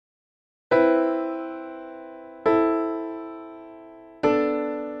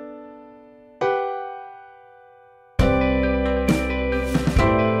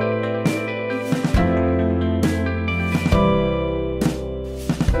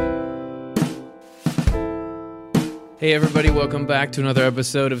Hey everybody, welcome back to another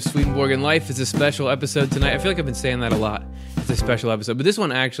episode of Swedenborg Life. It's a special episode tonight. I feel like I've been saying that a lot. It's a special episode, but this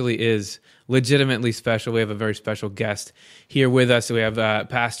one actually is legitimately special. We have a very special guest here with us. We have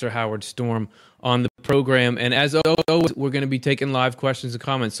Pastor Howard Storm on the program, and as always, we're going to be taking live questions and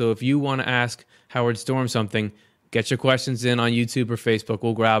comments. So if you want to ask Howard Storm something, get your questions in on YouTube or Facebook.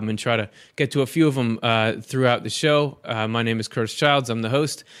 We'll grab them and try to get to a few of them throughout the show. My name is Curtis Childs. I'm the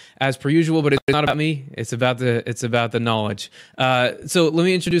host, as per usual, but it's not about me. It's about the knowledge. So let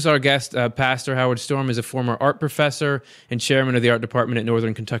me introduce our guest. Pastor Howard Storm is a former art professor and chairman of the art department at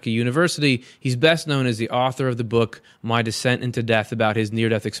Northern Kentucky University. He's best known as the author of the book My Descent into Death, about his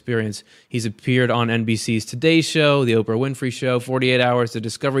near-death experience. He's appeared on NBC's Today Show, The Oprah Winfrey Show, 48 Hours, the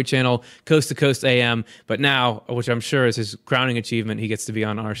Discovery Channel, Coast to Coast AM, but now, which I'm sure is his crowning achievement, he gets to be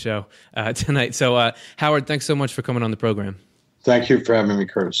on our show tonight. So, Howard, thanks so much for coming on the program. Thank you for having me,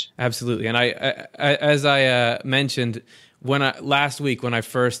 Curtis. Absolutely. And I as I mentioned, last week when I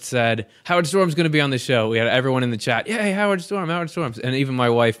first said Howard Storm's going to be on the show, we had everyone in the chat, "Yay, Howard Storm, Howard Storm." And even my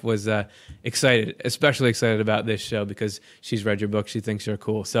wife was excited, especially excited about this show because she's read your book. She thinks you're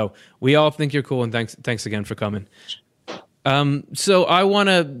cool. So we all think you're cool, and thanks again for coming. So I want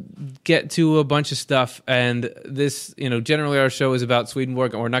to get to a bunch of stuff, and this, generally our show is about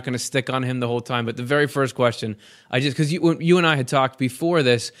Swedenborg, and we're not going to stick on him the whole time. But the very first question, because you and I had talked before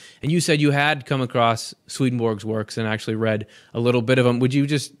this, and you said you had come across Swedenborg's works and actually read a little bit of them. Would you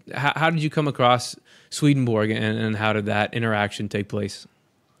how did you come across Swedenborg, and how did that interaction take place?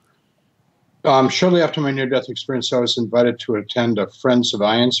 Shortly after my near-death experience, I was invited to attend a Friends of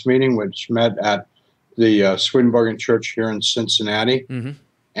Ions meeting, which met at the Swedenborgian Church here in Cincinnati,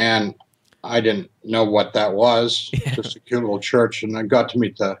 and I didn't know what that was, just a cute little church, and I got to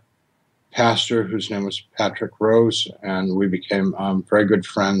meet the pastor, whose name was Patrick Rose, and we became very good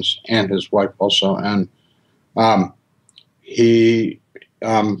friends, and his wife also, and he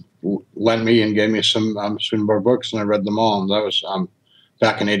lent me and gave me some Swedenborg books, and I read them all, and that was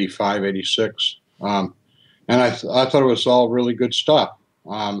back in 85, 86, and I thought it was all really good stuff.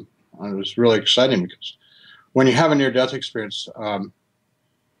 It was really exciting because when you have a near-death experience,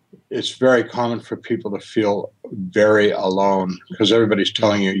 it's very common for people to feel very alone because everybody's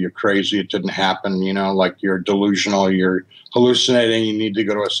telling you you're crazy, it didn't happen, like you're delusional, you're hallucinating, you need to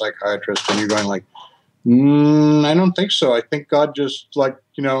go to a psychiatrist, and you're going like, I don't think so. I think God just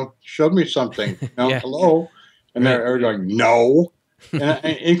showed me something. Hello, and they're going no, and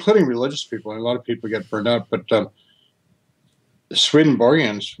including religious people. And a lot of people get burned out, but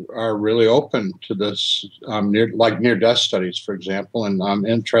Swedenborgians are really open to this, near-death studies, for example, and I'm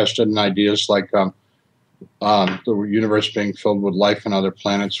interested in ideas like the universe being filled with life on other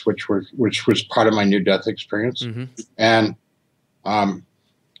planets, which was part of my near-death experience, and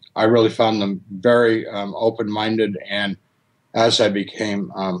I really found them very open-minded. And as I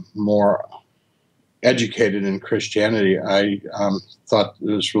became more educated in Christianity, I thought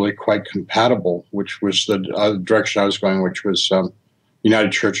it was really quite compatible, which was the direction I was going, which was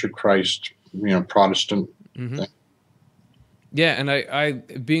United Church of Christ, Protestant thing. Yeah, and I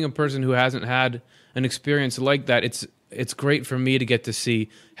being a person who hasn't had an experience like that, it's great for me to get to see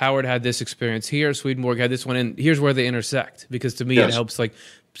Howard had this experience here, Swedenborg had this one, and here's where they intersect, because to me it helps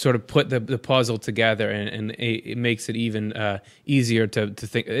sort of put the puzzle together, and it makes it even easier to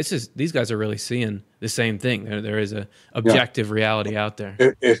think these guys are really seeing the same thing. There is a objective reality out there.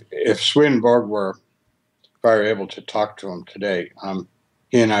 If Swedenborg were able to talk to him today,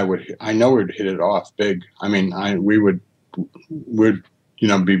 he and I would hit it off big. I mean, we would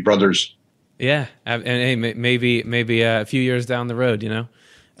be brothers. Yeah, and hey, maybe a few years down the road,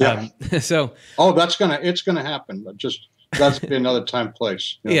 Yeah. So it's gonna happen, but just. That's be another time,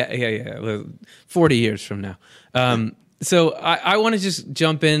 place. Yeah. 40 years from now. So I want to just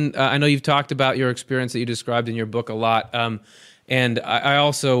jump in. I know you've talked about your experience that you described in your book a lot. And I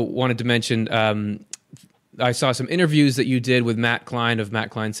also wanted to mention, I saw some interviews that you did with Matt Klein of Matt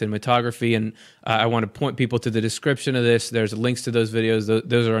Klein Cinematography, and I want to point people to the description of this. There's links to those videos.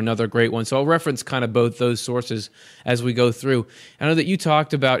 Those are another great one. So I'll reference kind of both those sources as we go through. I know that you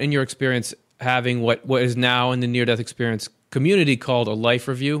talked about, in your experience, having what is now in the near-death experience community called a life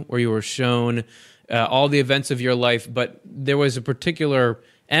review, where you were shown all the events of your life, but there was a particular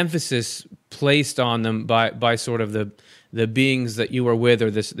emphasis placed on them by sort of the beings that you were with, or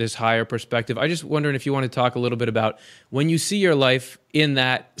this higher perspective. I just wondering if you want to talk a little bit about when you see your life in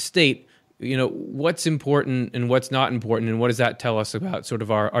that state, what's important and what's not important, and what does that tell us about sort of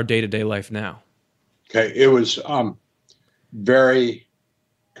our day-to-day life now? Okay, it was very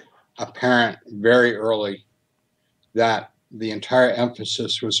apparent very early that the entire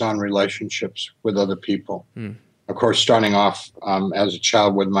emphasis was on relationships with other people. of course, starting off as a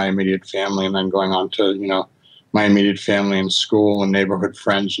child with my immediate family, and then going on to my immediate family in school and neighborhood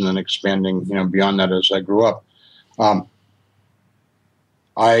friends, and then expanding beyond that as I grew up.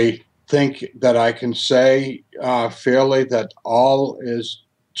 I think that I can say fairly that all is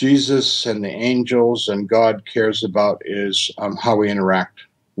Jesus and the angels and God cares about is how we interact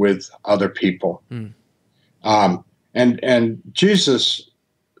with other people. And Jesus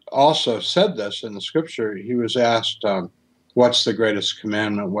also said this in the scripture. He was asked, what's the greatest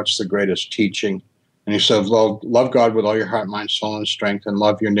commandment? What's the greatest teaching? And he said, love God with all your heart, mind, soul, and strength, and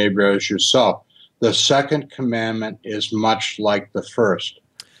love your neighbor as yourself. The second commandment is much like the first.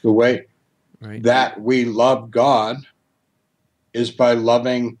 The way that we love God is by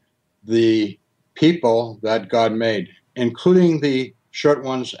loving the people that God made, including the short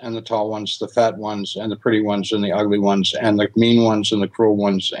ones and the tall ones, the fat ones and the pretty ones and the ugly ones and the mean ones and the cruel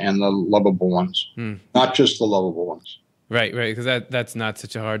ones and the lovable ones, not just the lovable ones. Right, because that's not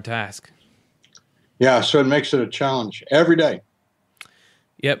such a hard task. Yeah, so it makes it a challenge every day.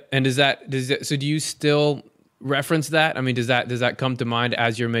 Yep, and so do you still reference that? I mean, does that come to mind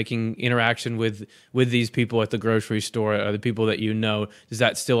as you're making interaction with these people at the grocery store, or the people that you know? Is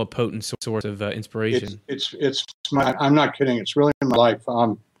that still a potent source of inspiration? It's I'm not kidding. It's really in my life.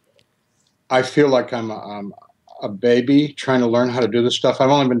 I feel like I'm a baby trying to learn how to do this stuff.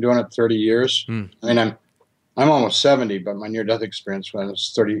 I've only been doing it 30 years. I mean, I'm almost 70, but my near-death experience when I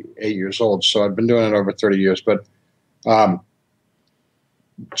was 38 years old. So I've been doing it over 30 years. But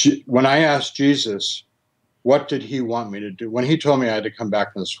when I asked Jesus, what did he want me to do? When he told me I had to come back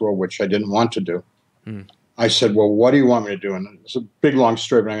in this world, which I didn't want to do, I said, well, what do you want me to do? And it's a big, long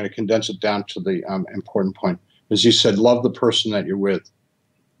story, but I'm going to condense it down to the important point. Is he said, love the person that you're with.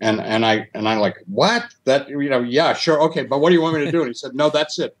 And I like, what? That, yeah, sure. Okay. But what do you want me to do? And he said, no,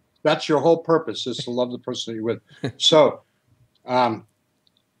 that's it. That's your whole purpose, is to love the person that you're with. So,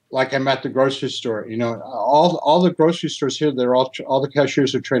 like I'm at the grocery store, all the grocery stores here, they're all the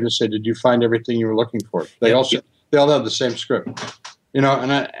cashiers are trained to say, did you find everything you were looking for? They all have the same script,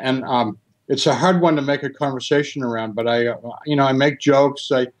 and it's a hard one to make a conversation around, but I make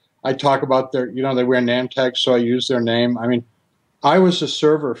jokes. I talk about they wear name tags, so I use their name. I mean, I was a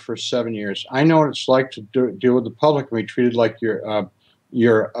server for 7 years. I know what it's like to deal with the public and be treated like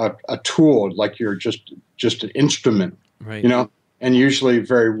you're a tool, like you're just an instrument, right? And usually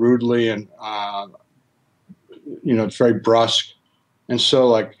very rudely, and it's very brusque. And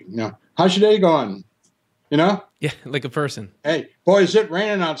so, how's your day going? Yeah, like a person. Hey, boy, is it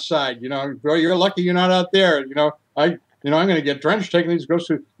raining outside? Boy, you're lucky you're not out there. I'm going to get drenched taking these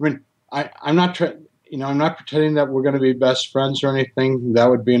groceries. I mean, I'm not I'm not pretending that we're going to be best friends or anything. That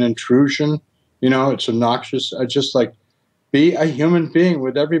would be an intrusion. It's obnoxious. I just be a human being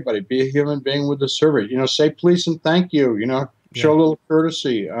with everybody. Be a human being with the server. Say please and thank you. Show a little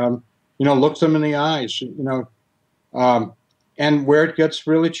courtesy. Look them in the eyes. And where it gets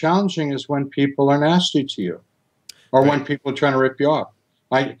really challenging is when people are nasty to you, or when people are trying to rip you off.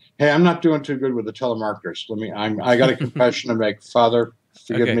 I'm not doing too good with the telemarketers. I got a confession to make. Father,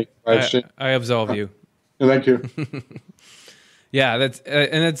 forgive me. I absolve you. Thank you. Yeah,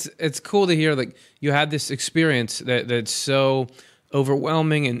 it's cool to hear. Like, you had this experience that's so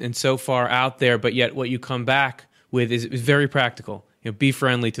overwhelming and so far out there, but yet what you come back with is very practical. Be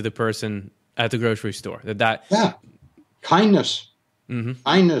friendly to the person at the grocery store. Kindness,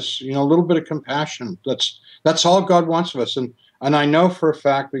 kindness. A little bit of compassion. That's all God wants of us. And I know for a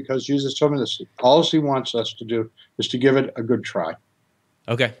fact, because Jesus told me this, all he wants us to do is to give it a good try.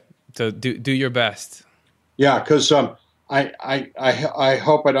 Okay, so do your best. Yeah, because I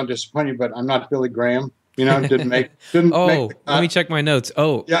hope I don't disappoint you, but I'm not Billy Graham. Didn't make. Let me check my notes.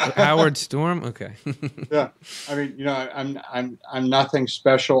 Oh, yeah. Howard Storm. Okay. Yeah, I mean, I'm nothing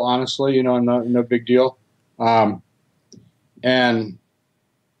special, honestly. I'm no big deal. And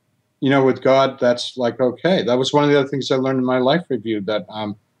with God, that's okay. That was one of the other things I learned in my life review, that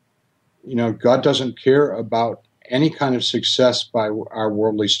God doesn't care about any kind of success by our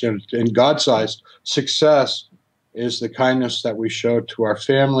worldly standards. In God's eyes, success is the kindness that we show to our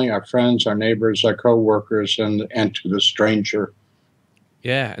family, our friends, our neighbors, our co-workers, and to the stranger.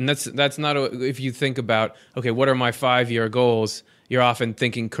 Yeah, and that's not if you think about, okay, what are my 5-year goals? You're often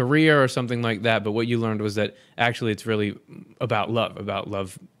thinking career or something like that, but what you learned was that actually it's really about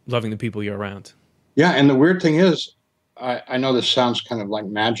love, loving the people you're around. Yeah, and the weird thing is, I know this sounds kind of like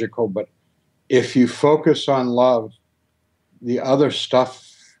magical, but if you focus on love, the other stuff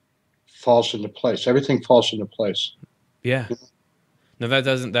falls into place. Everything falls into place. Yeah. No,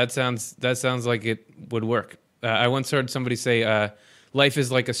 that sounds like it would work. I once heard somebody say, life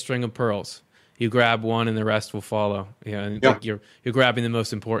is like a string of pearls. you grab one and the rest will follow. Yeah, and Yeah. like you're grabbing the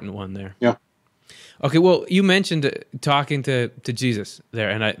most important one there. Yeah. Okay, well, you mentioned talking to Jesus there,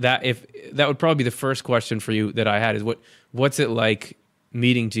 and that would probably be the first question for you that I had is what's it like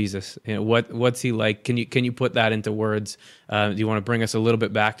meeting Jesus? You know, what's he like? Can you put that into words? Do you want to bring us a little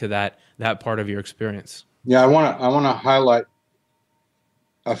bit back to that part of your experience? Yeah, I want to highlight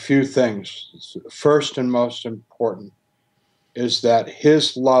a few things. First and most important is that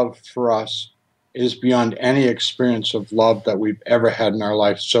his love for us is beyond any experience of love that we've ever had in our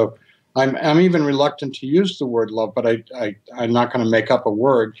life. So I'm even reluctant to use the word love, but I'm not going to make up a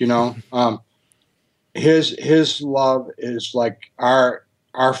word, you know. His love is like our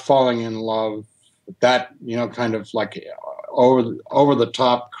falling in love, that, you know, kind of like over the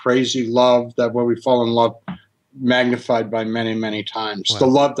top crazy love, that where we fall in love, magnified by many, many times. Wow. The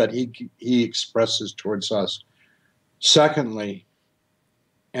love that he expresses towards us. Secondly,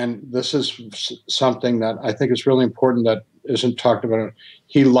 and this is something that I think is really important that isn't talked about,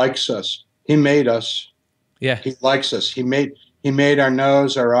 he likes us. He made us. Yeah. He likes us. He made our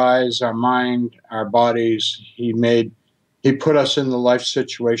nose, our eyes, our mind, our bodies. He put us in the life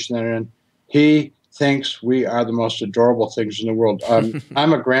situation that we're in. He thinks we are the most adorable things in the world.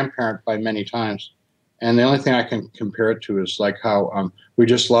 I'm a grandparent by many times, and the only thing I can compare it to is like how we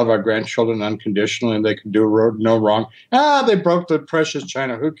just love our grandchildren unconditionally, and they can do no wrong. They broke the precious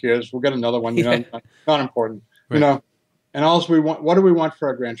china. Who cares? We'll get another one. You know, not important. Right. You know, and all we want. What do we want for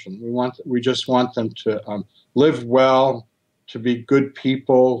our grandchildren? We just want them to live well, to be good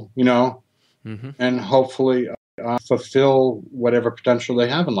people. You know, and hopefully fulfill whatever potential they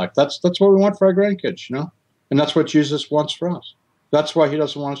have in life. That's what we want for our grandkids. You know, and that's what Jesus wants for us. That's why he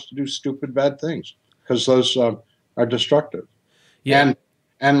doesn't want us to do stupid, bad things, because those are destructive. Yeah.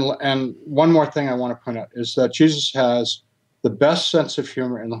 And one more thing I want to point out is that Jesus has the best sense of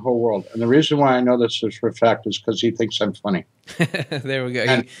humor in the whole world. And the reason why I know this is for a fact is because he thinks I'm funny. There we go.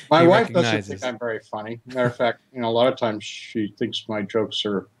 And my wife doesn't think I'm very funny. Matter of fact, you know, a lot of times she thinks my jokes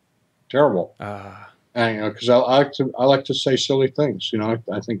are terrible. And, you know, because I like to say silly things. You know,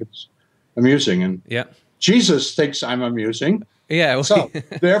 I think it's amusing. And Jesus thinks I'm amusing. Yeah. Well, so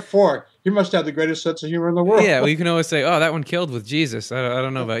therefore, he must have the greatest sense of humor in the world. Yeah. Well, you can always say, "Oh, that one killed with Jesus." I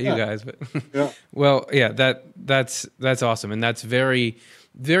don't know about you guys, but well, yeah, that's awesome, and that's very,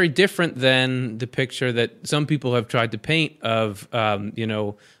 very different than the picture that some people have tried to paint of, you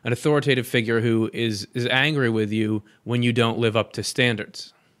know, an authoritative figure who is angry with you when you don't live up to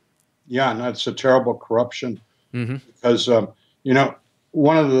standards. Yeah, no, it's a terrible corruption because you know,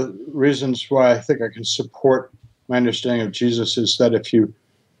 one of the reasons why I think I can support my understanding of Jesus is that if you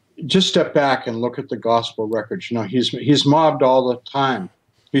just step back and look at the gospel records, you know, he's mobbed all the time.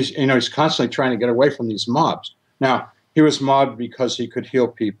 He's constantly trying to get away from these mobs. Now, he was mobbed because he could heal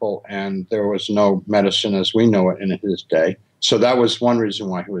people, and there was no medicine as we know it in his day. So that was one reason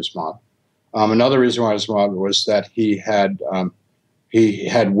why he was mobbed. Another reason why he was mobbed was that he had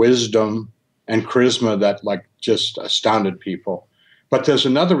wisdom and charisma that like just astounded people. But there's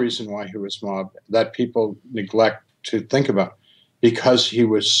another reason why he was mobbed that people neglect to think about, because he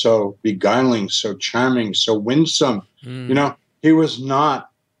was so beguiling, so charming, so winsome. You know, he was not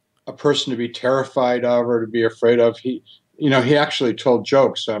a person to be terrified of or to be afraid of. He actually told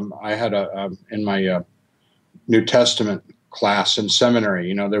jokes. I had in my New Testament class in seminary,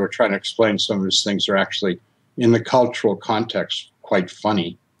 you know, they were trying to explain some of his things are actually, in the cultural context, quite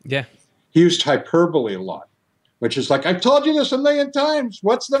funny. Yeah. He used hyperbole a lot, which is like, I've told you this a million times.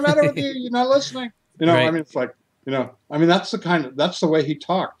 What's the matter with you? You're not listening. You know, right. I mean, it's like, you know, I mean, that's the way he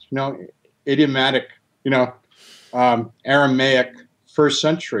talked, you know, idiomatic, you know, Aramaic first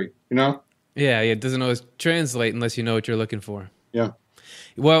century, you know? Yeah, it doesn't always translate unless you know what you're looking for. Yeah.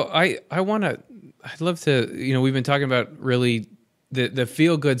 Well, I'd love to, you know, we've been talking about really the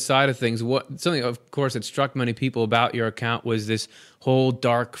feel-good side of things. Something, of course, that struck many people about your account was this whole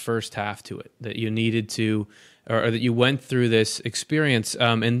dark first half to it, that you needed to, or that you went through this experience.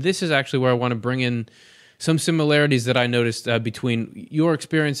 And this is actually where I want to bring in some similarities that I noticed between your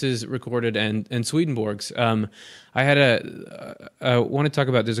experiences recorded and Swedenborg's. I want to talk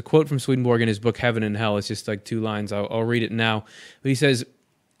about, there's a quote from Swedenborg in his book, Heaven and Hell. It's just like 2 lines. I'll read it now. But he says,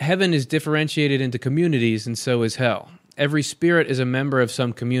 "Heaven is differentiated into communities, and so is hell. Every spirit is a member of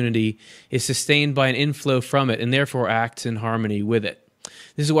some community, is sustained by an inflow from it, and therefore acts in harmony with it.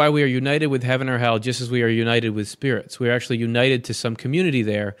 This is why we are united with heaven or hell, just as we are united with spirits. We are actually united to some community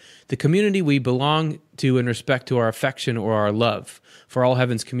there. The community we belong to in respect to our affection or our love. For all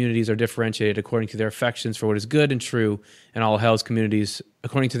heaven's communities are differentiated according to their affections for what is good and true, and all hell's communities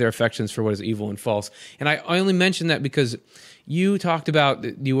according to their affections for what is evil and false. And I only mention that because you talked about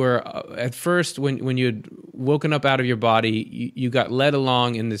that you were at first when you had woken up out of your body, you got led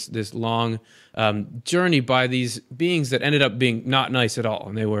along in this long journey by these beings that ended up being not nice at all,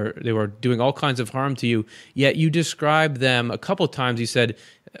 and they were doing all kinds of harm to you. Yet you described them a couple of times. You said,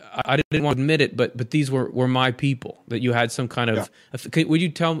 I didn't want to admit it, but these were my people. That you had some kind of. Yeah. Would you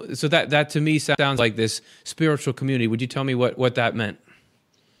tell? So that to me sounds like this spiritual community. Would you tell me what that meant?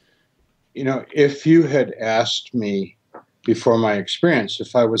 If you had asked me before my experience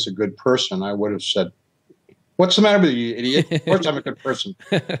if I was a good person, I would have said, "What's the matter with you, idiot? Of course I'm a good person."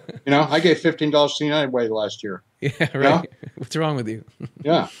 I gave $15 to United Way last year. Yeah, right. What's wrong with you?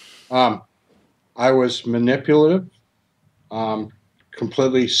 Yeah. I was manipulative,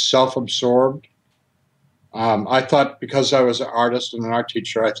 completely self-absorbed. I thought because I was an artist and an art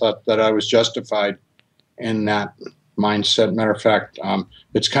teacher, I thought that I was justified in that mindset. Matter of fact,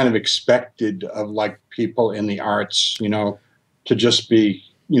 it's kind of expected of like people in the arts, to just be,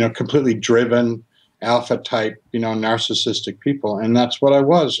 completely driven, alpha type, narcissistic people. And that's what I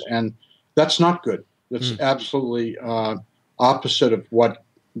was. And that's not good. That's absolutely opposite of what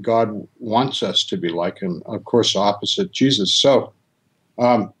God wants us to be like. And of course, opposite Jesus. So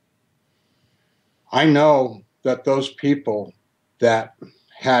I know that those people that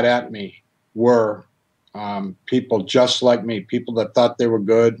had at me were people just like me, people that thought they were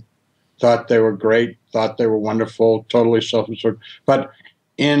good, thought they were great, thought they were wonderful, totally self-absorbed. But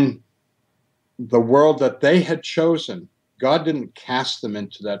in the world that they had chosen, God didn't cast them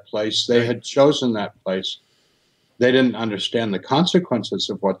into that place. They had chosen that place. They didn't understand the consequences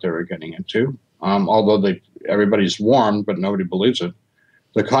of what they were getting into, although everybody's warned, but nobody believes it.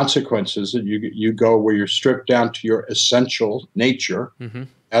 The consequences that you go where you're stripped down to your essential nature,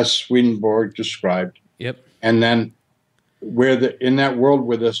 as Swedenborg described. Yep. And then in that world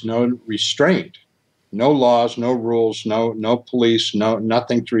where there's no restraint, no laws, no rules, no police,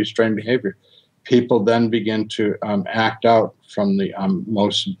 nothing to restrain behavior, people then begin to act out from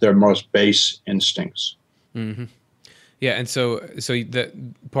their most base instincts. Mm-hmm. Yeah, and so that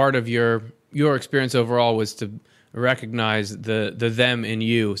part of your experience overall was to recognize the them in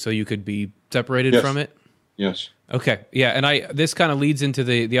you, so you could be separated from it. Yes. Okay. Yeah, and this kind of leads into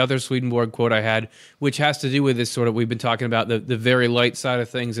the other Swedenborg quote I had, which has to do with this sort of, we've been talking about the very light side of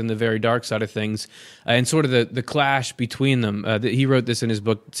things and the very dark side of things, and sort of the clash between them. He wrote this in his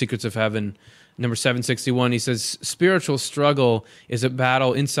book Secrets of Heaven, number 761. He says, spiritual struggle is a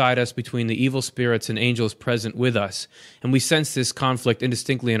battle inside us between the evil spirits and angels present with us, and we sense this conflict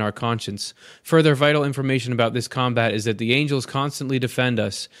indistinctly in our conscience. Further vital information about this combat is that the angels constantly defend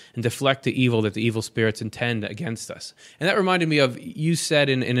us and deflect the evil that the evil spirits intend against us. And that reminded me of, you said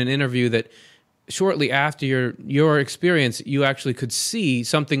in an interview that shortly after your experience, you actually could see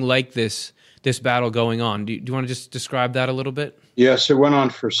something like this battle going on. Do you want to just describe that a little bit? Yes, it went on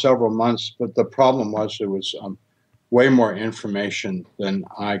for several months, but the problem was it was way more information than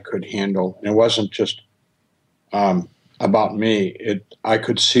I could handle. And it wasn't just about me. I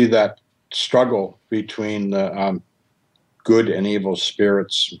could see that struggle between the good and evil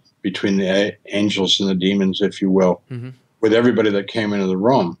spirits, between the angels and the demons, if you will, with everybody that came into the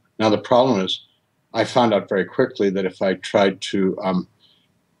room. Now, the problem is I found out very quickly that if I tried to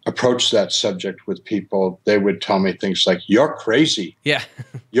approach that subject with people, they would tell me things like, "You're crazy. Yeah,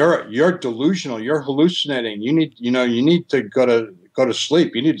 you're delusional. You're hallucinating. You need to go to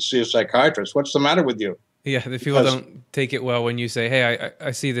sleep. You need to see a psychiatrist. What's the matter with you?" Yeah, the people don't take it well when you say, "Hey,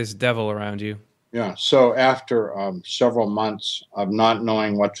 I see this devil around you." Yeah. So after several months of not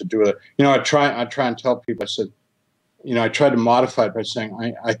knowing what to do with it, I try and tell people. I said, I tried to modify it by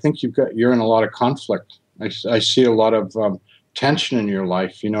saying, I think you're in a lot of conflict. I see a lot of tension in your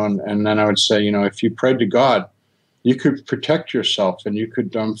life, and then I would say, if you prayed to God, you could protect yourself and you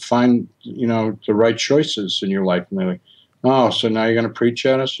could find, the right choices in your life. And they're like, "Oh, so now you're going to preach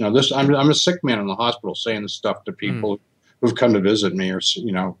at us?" I'm a sick man in the hospital saying this stuff to people who've come to visit me or,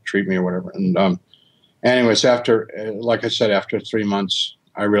 treat me or whatever. And anyways, after 3 months,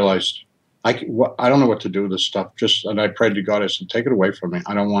 I realized I don't know what to do with this stuff. And I prayed to God. I said, "Take it away from me.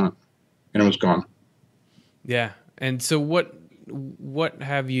 I don't want it." And it was gone. Yeah. And so what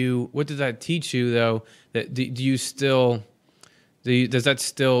did that teach you, though? That does that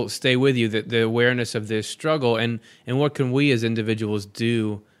still stay with you, the awareness of this struggle, and what can we as individuals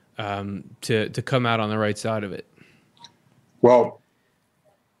do to come out on the right side of it? Well,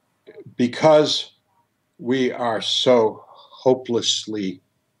 because we are so hopelessly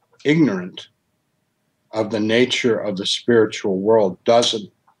ignorant, of the nature of the spiritual world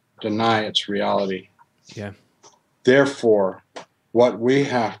doesn't deny its reality. Yeah. Therefore, what we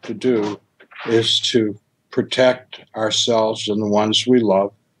have to do is to protect ourselves and the ones we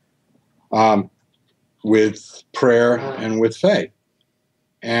love with prayer and with faith.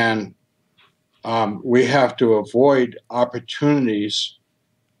 And we have to avoid opportunities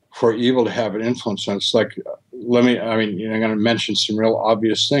for evil to have an influence on us. Like, I'm going to mention some real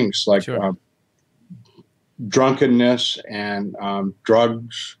obvious things like Sure. drunkenness and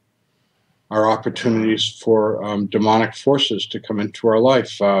drugs are opportunities for demonic forces to come into our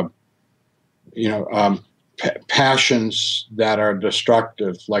life. Passions that are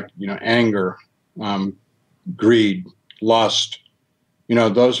destructive, like anger, greed, lust.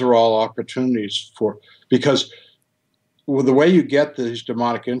 Those are all opportunities because the way you get these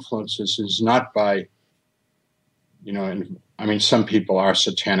demonic influences is not by, some people are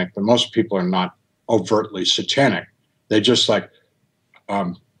satanic, but most people are not overtly satanic. They just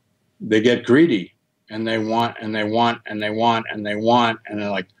they get greedy and they want and they want and they want and they want. And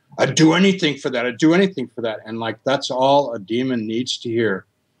they're like, I'd do anything for that. I'd do anything for that. And that's all a demon needs to hear.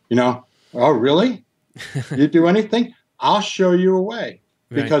 Oh, really? You do anything? I'll show you a way.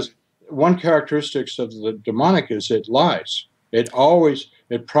 Right. Because one characteristic of the demonic is it lies. It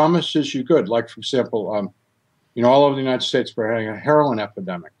promises you good. Like, for example, all over the United States, we're having a heroin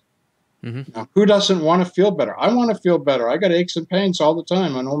epidemic. Mm-hmm. Now, who doesn't want to feel better? I want to feel better. I got aches and pains all the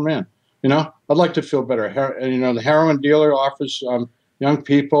time. I'm an old man. I'd like to feel better. The heroin dealer offers young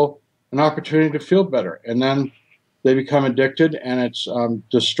people an opportunity to feel better. And then they become addicted, and it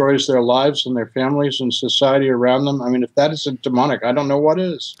destroys their lives and their families and society around them. I mean, if that isn't demonic, I don't know what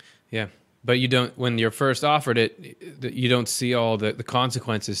is. Yeah. But you don't, when you're first offered it, you don't see all the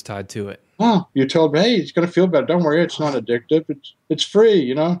consequences tied to it. Oh, you told me, hey, it's going to feel better. Don't worry, it's not addictive. It's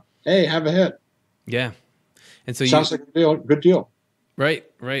free, Hey, have a hit. Yeah. And so sounds like a good deal. Right.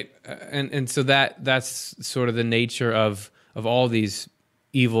 And so that's sort of the nature of all these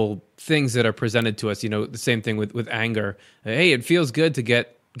evil things that are presented to us. The same thing with anger. Hey, it feels good to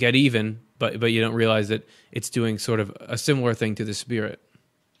get even, but you don't realize that it's doing sort of a similar thing to the spirit.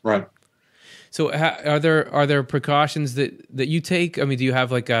 Right. So are there precautions that you take? I mean, do you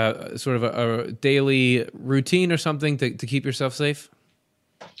have like a sort of a daily routine or something to keep yourself safe?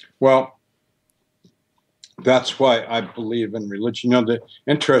 Well, that's why I believe in religion. The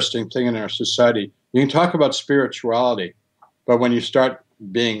interesting thing in our society, you can talk about spirituality, but when you start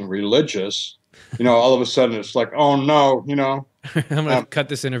being religious, all of a sudden it's like, oh no, I'm going to cut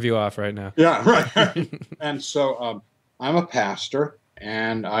this interview off right now. Yeah, right. And so I'm a pastor,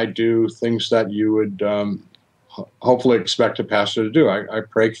 and I do things that you would hopefully expect a pastor to do. I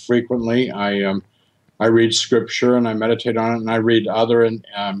pray frequently. I read scripture and I meditate on it, and I read other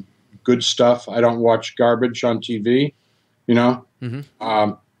good stuff. I don't watch garbage on TV. Mm-hmm.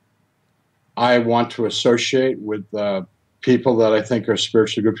 I want to associate with people that I think are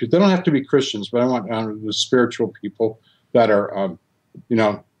spiritually good people. They don't have to be Christians, but I want the spiritual people that are,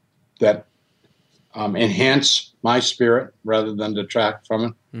 that enhance my spirit rather than detract from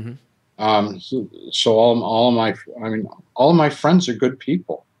it. Mm-hmm. So all of my friends are good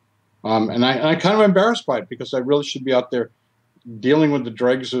people. And I kind of embarrassed by it because I really should be out there dealing with the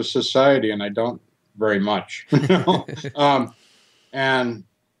dregs of society, and I don't very much.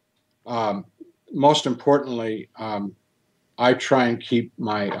 Most importantly, I try and keep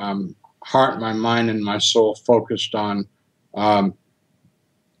my heart, my mind, and my soul focused on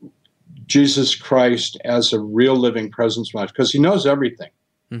Jesus Christ as a real living presence in my life, because he knows everything.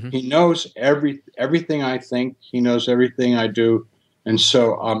 Mm-hmm. He knows everything I think. He knows everything I do. And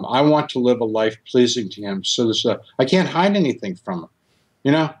so I want to live a life pleasing to him. So I can't hide anything from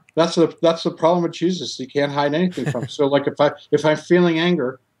him. That's the problem with Jesus. He can't hide anything from him. So like if I'm feeling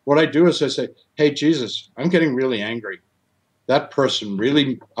anger, what I do is I say, hey, Jesus, I'm getting really angry. That person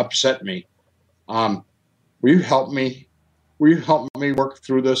really upset me. Will you help me? Will you help me work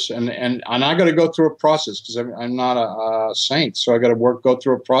through this? And I got to go through a process because I'm not a saint. So I got to go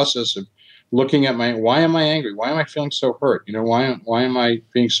through a process of looking at why am I angry? Why am I feeling so hurt? Why am I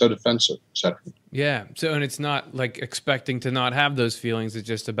being so defensive, etc. Yeah. So, and it's not like expecting to not have those feelings. It's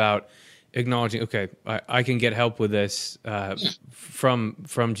just about acknowledging, okay, I can get help with this from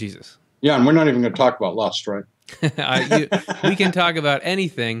Jesus. Yeah, and we're not even going to talk about lust, right? We can talk about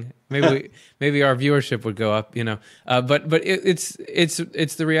anything. Maybe our viewership would go up, But it's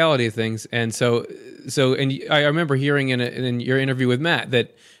the reality of things. And so and I remember hearing in your interview with Matt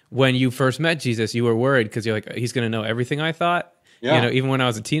that when you first met Jesus, you were worried because you're like, he's going to know everything I thought. Yeah. Even when I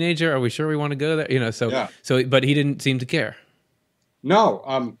was a teenager, are we sure we want to go there? But he didn't seem to care.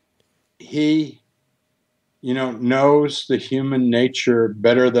 No, he knows the human nature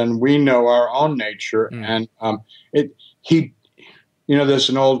better than we know our own nature. Mm. And it he there's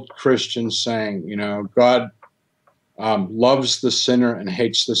an old Christian saying, God loves the sinner and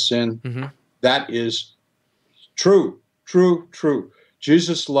hates the sin. Mm-hmm. That is true, true, true.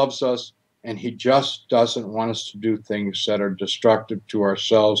 Jesus loves us, and he just doesn't want us to do things that are destructive to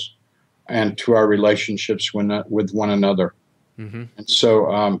ourselves and to our relationships with one another. Mm-hmm. And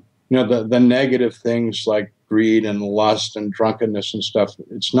so, the negative things like greed and lust and drunkenness and stuff,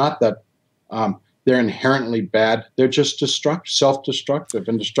 it's not that they're inherently bad. They're just self-destructive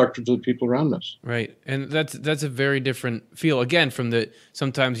and destructive to the people around us. Right. And that's a very different feel, again, from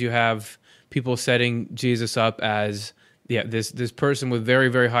sometimes you have people setting Jesus up as this person with very,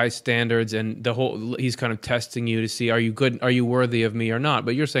 very high standards, and he's kind of testing you to see, are you good, are you worthy of me or not?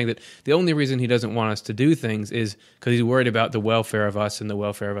 But you're saying that the only reason he doesn't want us to do things is because he's worried about the welfare of us and the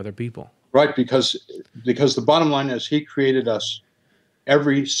welfare of other people. Right, because the bottom line is he created us,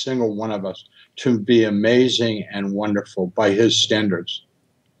 every single one of us, to be amazing and wonderful by his standards.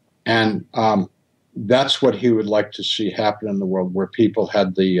 And that's what he would like to see happen in the world, where people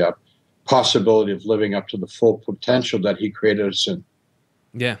had the possibility of living up to the full potential that he created us in.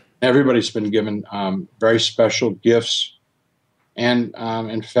 Yeah. Everybody's been given very special gifts and,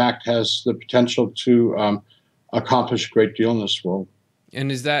 in fact, has the potential to accomplish a great deal in this world.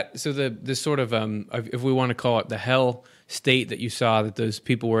 And is that, so this sort of, if we want to call it the hell state that you saw that those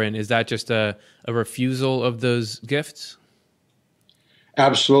people were in, is that just a refusal of those gifts?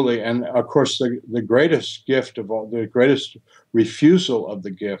 Absolutely. And of course, the greatest gift of all, the greatest refusal of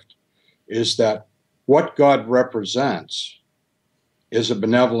the gift is that what God represents is a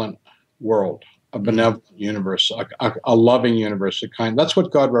benevolent world, a benevolent universe, a loving universe, that's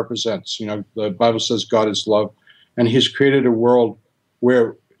what God represents. The Bible says God is love, and he's created a world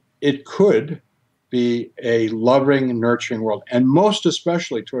where it could be a loving, nurturing world, and most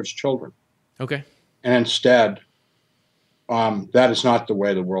especially towards children. Okay. And instead, that is not the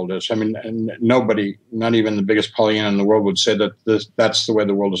way the world is. I mean, nobody, not even the biggest Pollyanna in the world, would say that that's the way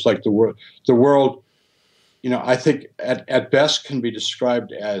the world is. Like the world, I think at best can be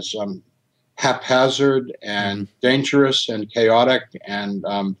described as haphazard and dangerous and chaotic and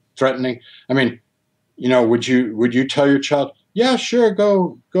threatening. I mean, would you tell your child, yeah, sure,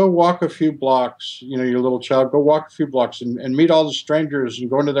 go walk a few blocks, your little child, go walk a few blocks and meet all the strangers and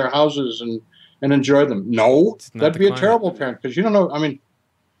go into their houses and enjoy them? No, that'd be a terrible parent, because you don't know. I mean,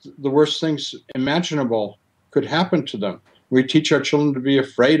 the worst things imaginable could happen to them. We teach our children to be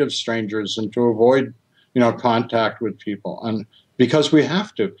afraid of strangers and to avoid, contact with people, and because we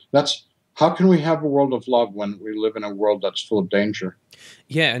have to. How can we have a world of love when we live in a world that's full of danger?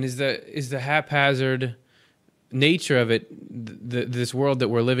 Yeah, and is the haphazard nature of it, this world that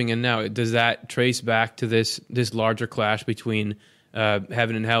we're living in now, does that trace back to this larger clash between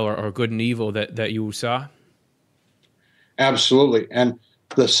heaven and hell, or good and evil that you saw? Absolutely. And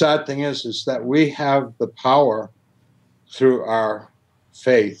the sad thing is that we have the power through our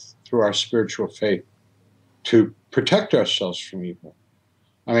faith, through our spiritual faith, to protect ourselves from evil.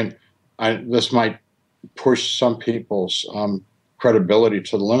 I mean, this might push some people's credibility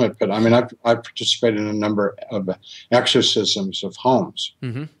to the limit, but I mean, I've participated in a number of exorcisms of homes.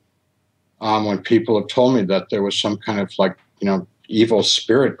 Mm-hmm. When people have told me that there was some kind of evil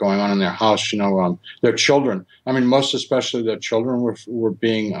spirit going on in their house, their children. I mean, most especially their children were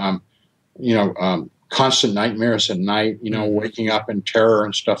being, constant nightmares at night, waking up in terror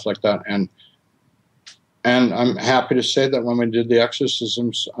and stuff like that. And I'm happy to say that when we did the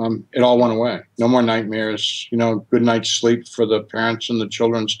exorcisms, it all went away. No more nightmares, good night's sleep for the parents and the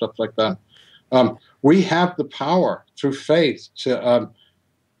children, stuff like that. We have the power through faith to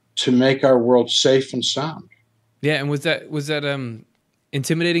make our world safe and sound. Yeah, and was that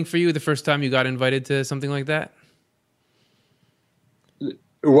intimidating for you the first time you got invited to something like that?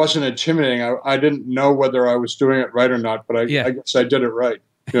 It wasn't intimidating. I didn't know whether I was doing it right or not, but I guess I did it right.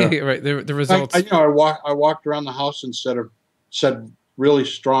 Yeah. Right. The results. I walked around the house and said really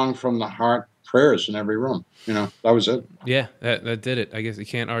strong from the heart prayers in every room. That was it. Yeah, that did it. I guess you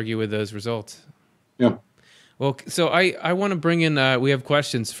can't argue with those results. Yeah. Well, so I want to bring in, we have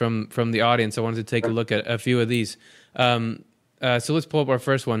questions from the audience. I wanted to take a look at a few of these. So let's pull up our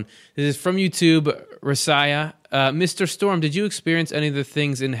first one. This is from YouTube, Rasaya. Mr. Storm, did you experience any of the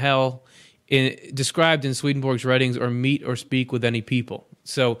things in hell described in Swedenborg's writings, or meet or speak with any people?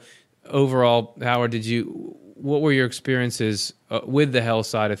 So overall, Howard, what were your experiences with the hell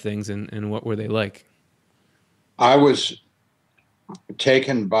side of things, and what were they like? I was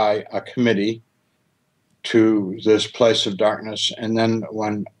taken by a committee to this place of darkness, and then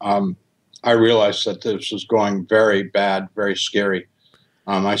when I realized that this was going very bad, very scary.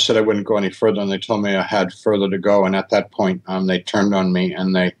 I said I wouldn't go any further, and they told me I had further to go. And at that point, they turned on me,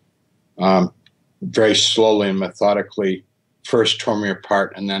 and they very slowly and methodically first tore me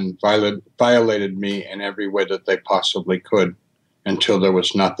apart and then violated me in every way that they possibly could until there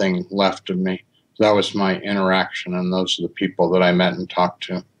was nothing left of me. That was my interaction, and those are the people that I met and talked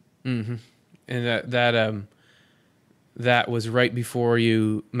to. Mm-hmm. And that was right before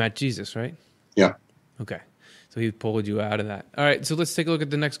you met Jesus, right? Yeah. Okay. So he pulled you out of that. All right. So let's take a look at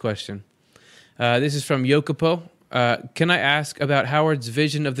the next question. This is from Yokopo. Can I ask about Howard's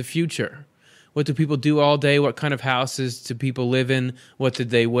vision of the future? What do people do all day? What kind of houses do people live in? What did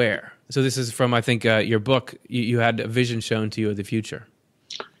they wear? So this is from, I think, your book. You had a vision shown to you of the future.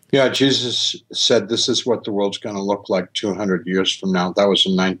 Yeah, Jesus said this is what the world's going to look like 200 years from now. That was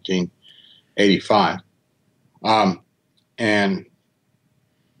in 1985. And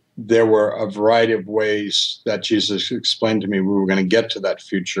there were a variety of ways that Jesus explained to me we were going to get to that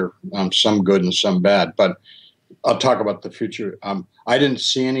future, some good and some bad. But I'll talk about the future. I didn't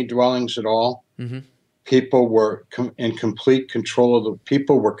see any dwellings at all. Mm-hmm. People were in complete control of the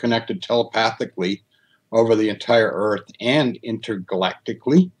people were connected telepathically over the entire earth and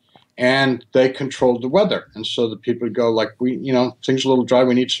intergalactically, and they controlled the weather. And so the people would go like, things are a little dry.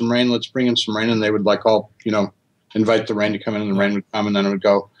 We need some rain. Let's bring in some rain. And they would invite the rain to come in, and the rain would come, and then it would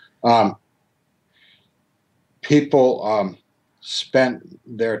go. People spent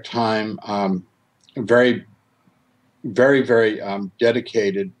their time very, very, very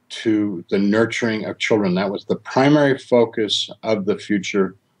dedicated to the nurturing of children. That was the primary focus of the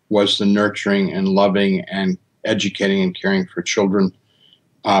future, was the nurturing and loving and educating and caring for children.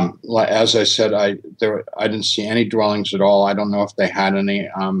 As I said, I didn't see any dwellings at all. I don't know if they had any.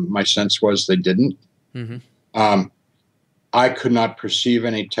 My sense was they didn't. Mm-hmm. I could not perceive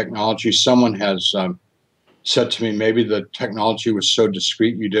any technology. Someone has said to me, maybe the technology was so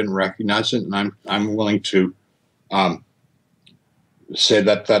discreet you didn't recognize it, and I'm willing to say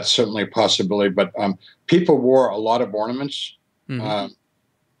that that's certainly a possibility. But people wore a lot of ornaments, mm-hmm.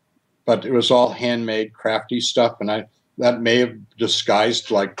 But it was all handmade, crafty stuff, and that may have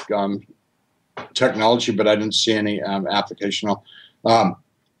disguised like technology, but I didn't see any applicational.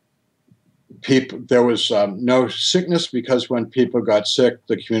 There was no sickness, because when people got sick,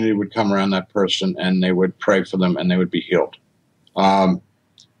 the community would come around that person and they would pray for them and they would be healed.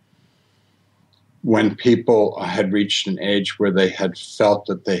 When people had reached an age where they had felt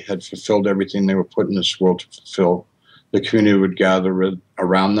that they had fulfilled everything they were put in this world to fulfill, the community would gather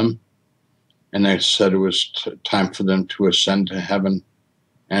around them, and they said it was time for them to ascend to heaven,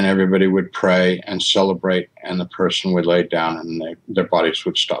 and everybody would pray and celebrate, and the person would lay down and their bodies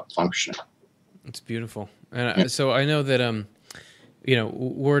would stop functioning. It's beautiful. And so I know that,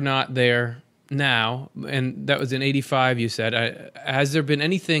 we're not there now, and that was in 85, you said. Has there been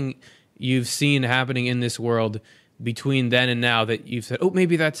anything you've seen happening in this world between then and now that you've said, oh,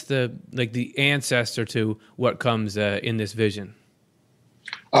 maybe that's the ancestor to what comes in this vision?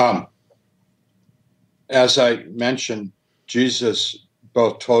 As I mentioned, Jesus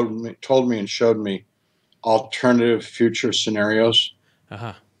both told me and showed me alternative future scenarios.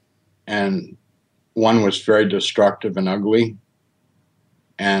 Uh-huh. And one was very destructive and ugly,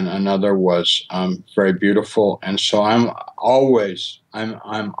 and another was very beautiful. And so I'm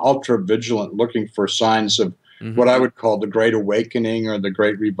ultra vigilant, looking for signs of mm-hmm. what I would call the Great Awakening or the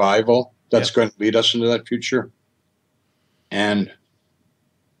Great Revival that's going to lead us into that future. And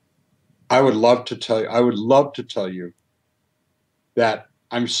I would love to tell you that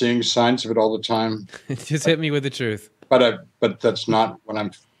I'm seeing signs of it all the time. Just hit me with the truth. But that's not what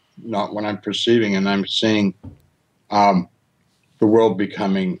I'm perceiving, and I'm seeing the world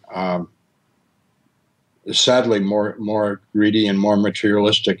becoming sadly more greedy and more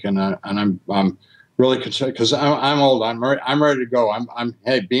materialistic, and I'm really concerned because I'm old. I'm ready to go.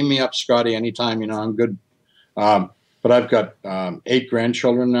 Hey, beam me up, Scotty, anytime. I'm good. But I've got 8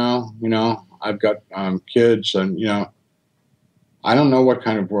 grandchildren now. I've got kids, and I don't know what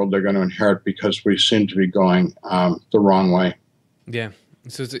kind of world they're going to inherit, because we seem to be going the wrong way. Yeah.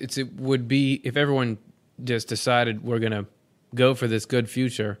 So it would be, if everyone just decided we're going to go for this good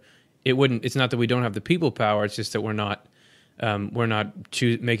future, it's not that we don't have the people power. It's just that we're not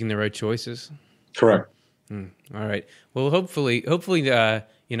making the right choices. Correct. All right. Well, hopefully,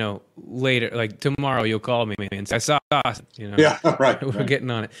 later, like tomorrow, you'll call me and say, I saw Austin. Yeah, right. We're getting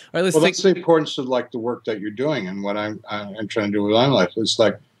on it. All right. That's the importance of the work that you're doing and what I'm trying to do with my life. It's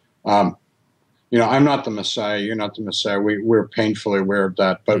like, I'm not the Messiah. You're not the Messiah. We're painfully aware of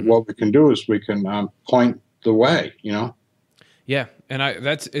that. But mm-hmm. what we can do is we can point the way. Yeah, And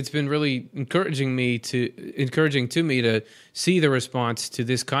it's been really encouraging to me to see the response to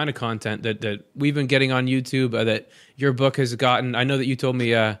this kind of content that we've been getting on YouTube, that your book has gotten. I know that you told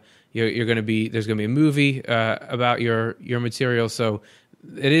me there's going to be a movie about your material, so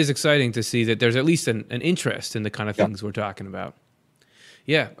it is exciting to see that there's at least an interest in the kind of things we're talking about.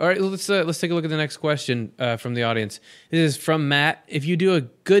 Yeah. All right. Let's take a look at the next question from the audience. This is from Matt. If you do a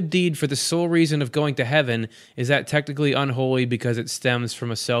good deed for the sole reason of going to heaven, is that technically unholy because it stems from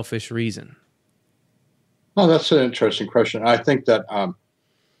a selfish reason? Oh, that's an interesting question. I think that,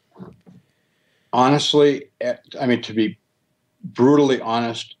 honestly, I mean, to be brutally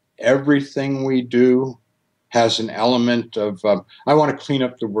honest, everything we do has an element of, I want to clean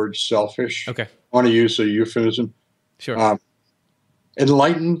up the word selfish. Okay. I want to use a euphemism. Sure.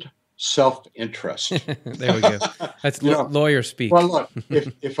 Enlightened self-interest. There we go. That's lawyer speak. Well, look,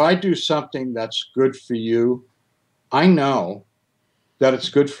 if I do something that's good for you, I know that it's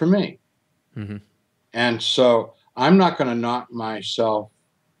good for me. Mm-hmm. And so I'm not going to knock myself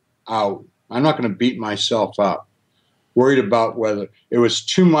out. I'm not going to beat myself up, worried about whether it was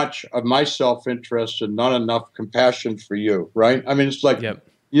too much of my self-interest and not enough compassion for you, right? I mean, it's like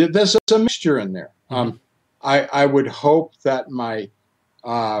there's a mixture in there. Mm-hmm. I would hope that my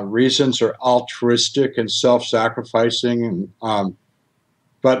reasons are altruistic and self-sacrificing,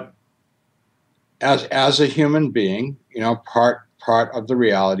 but as a human being, part of the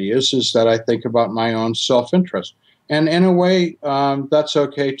reality is that I think about my own self-interest, and in a way, that's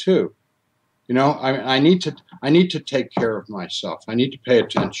okay too. I need to take care of myself. I need to pay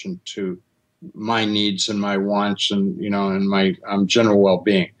attention to my needs and my wants, and and my general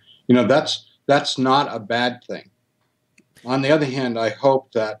well-being. That's not a bad thing. On the other hand, I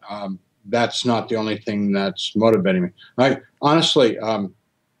hope that that's not the only thing that's motivating me. I honestly, and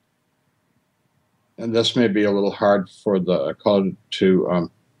this may be a little hard for the caller to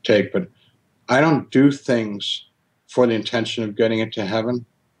take, but I don't do things for the intention of getting into heaven,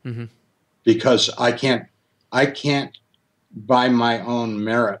 mm-hmm. because I can't by my own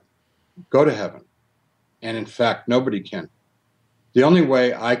merit go to heaven, and in fact, nobody can. The only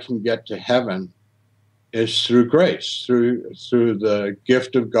way I can get to heaven is through grace, through the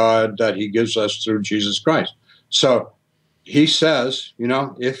gift of God that he gives us through Jesus Christ. So he says,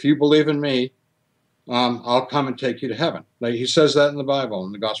 if you believe in me, I'll come and take you to heaven. Like he says that in the Bible,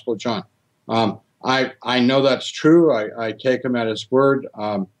 in the Gospel of John. I know that's true. I take him at his word.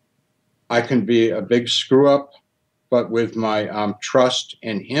 I can be a big screw up, but with my trust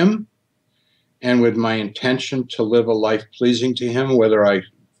in him and with my intention to live a life pleasing to him, whether I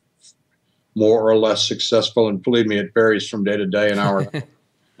more or less successful, and believe me, it varies from day to day and hour.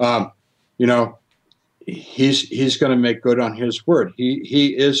 He's going to make good on his word.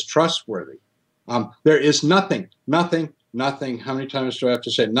 He is trustworthy. There is nothing. How many times do I have to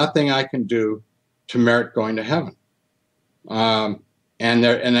say nothing I can do to merit going to heaven? And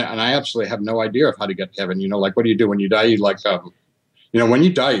I absolutely have no idea of how to get to heaven. Like, what do you do when you die? When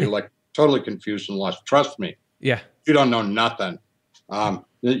you die, you're like totally confused and lost. Trust me. Yeah. You don't know nothing.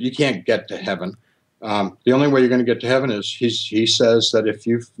 You can't get to heaven. The only way you're going to get to heaven is he says that if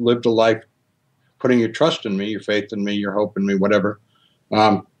you've lived a life putting your trust in me, your faith in me, your hope in me, whatever,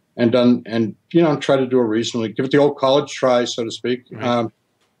 and try to do a reasonably, give it the old college try, so to speak, right.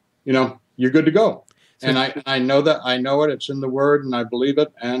 You're good to go. So, and I know that. I know it. It's in the word, and I believe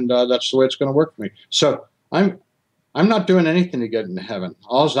it, and that's the way it's going to work for me. So I'm not doing anything to get into heaven.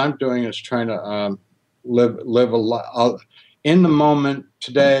 All I'm doing is trying to live a life. In the moment,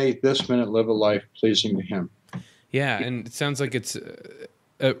 today, this minute, live a life pleasing to him. Yeah, and it sounds like it's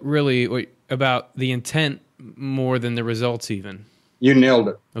really about the intent more than the results even. You nailed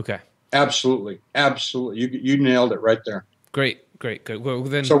it. Okay. Absolutely. You nailed it right there. Great. Good. Well,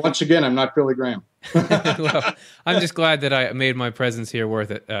 then. So once again, I'm not Billy Graham. Well, I'm just glad that I made my presence here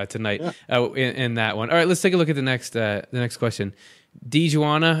worth it tonight in that one. All right, let's take a look at the next question.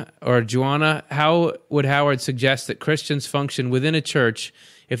 Joanna, how would Howard suggest that Christians function within a church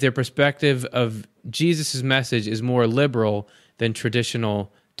if their perspective of Jesus' message is more liberal than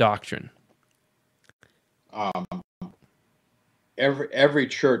traditional doctrine? Every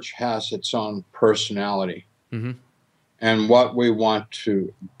church has its own personality. Mm-hmm. And what we want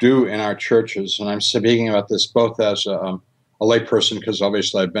to do in our churches, and I'm speaking about this both as a layperson, because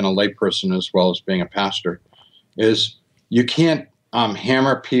obviously I've been a layperson as well as being a pastor, is you can't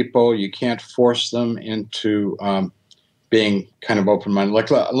hammer people. You can't force them into being kind of open-minded. Like,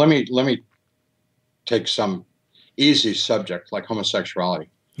 let me take some easy subject like homosexuality.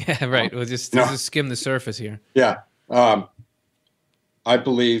 Yeah, right. We'll just skim the surface here. Yeah. I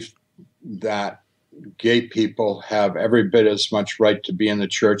believe that gay people have every bit as much right to be in the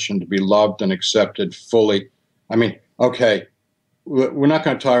church and to be loved and accepted fully. I mean, okay, we're not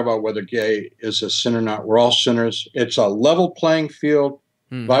going to talk about whether gay is a sin or not. We're all sinners. It's a level playing field.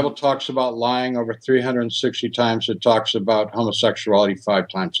 The Bible talks about lying over 360 times. It talks about homosexuality 5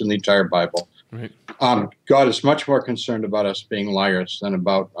 times in the entire Bible. Right. God is much more concerned about us being liars than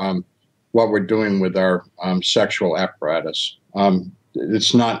about what we're doing with our sexual apparatus. It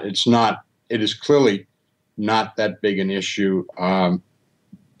is clearly not that big an issue.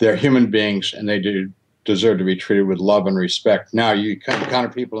 They're human beings, and they do deserve to be treated with love and respect. Now, you encounter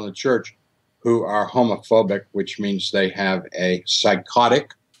people in the church who are homophobic, which means they have a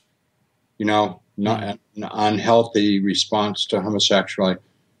psychotic, not an unhealthy response to homosexuality,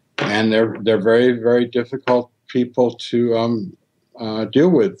 and they're very, very difficult people to deal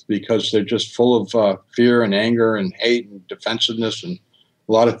with because they're just full of fear and anger and hate and defensiveness and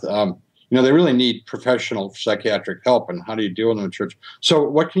a lot of they really need professional psychiatric help. And how do you deal with them in church? So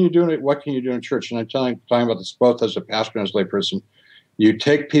what can you do? What can you do in church? And I'm talking about this both as a pastor and as a layperson. You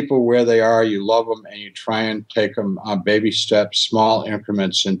take people where they are, you love them, and you try and take them baby steps, small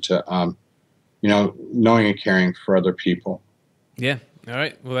increments into, knowing and caring for other people. Yeah. All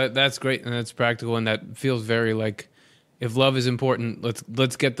right. Well, that's great, and that's practical, and that feels very like, if love is important,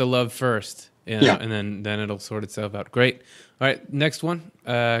 let's get the love first, and then it'll sort itself out. Great. All right. Next one.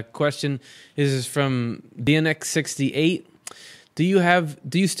 Question. This is from DNX68. Do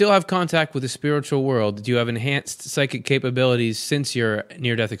you still have contact with the spiritual world? Do you have enhanced psychic capabilities since your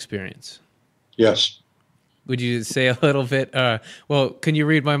near-death experience? Yes. Would you say a little bit? Well, can you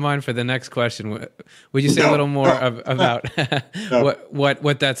read my mind for the next question? Would you say a little more about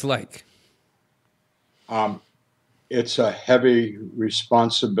what that's like? It's a heavy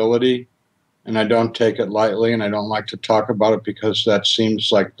responsibility, and I don't take it lightly, and I don't like to talk about it because that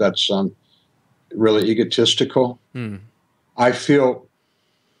seems like that's really egotistical. I feel,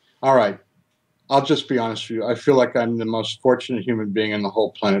 all right, I'll just be honest with you. I feel like I'm the most fortunate human being on the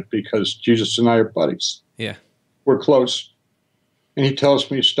whole planet because Jesus and I are buddies. Yeah. We're close. And he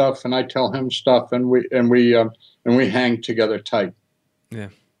tells me stuff and I tell him stuff and we hang together tight. Yeah.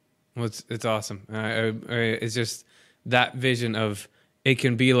 Well, it's awesome. It's just that vision of it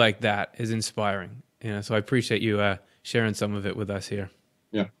can be like that is inspiring. So I appreciate you sharing some of it with us here.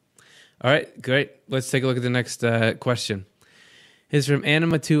 Yeah. All right, great. Let's take a look at the next question. It's from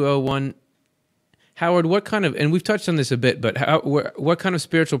Anima201. Howard, what kind of, and we've touched on this a bit, but what kind of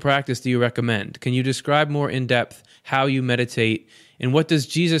spiritual practice do you recommend? Can you describe more in depth how you meditate, and what does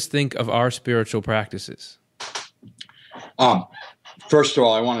Jesus think of our spiritual practices? First of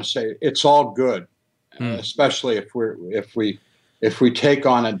all, I want to say it's all good, especially if we take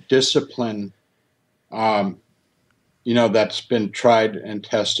on a discipline, that's been tried and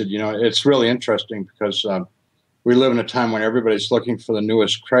tested. It's really interesting because we live in a time when everybody's looking for the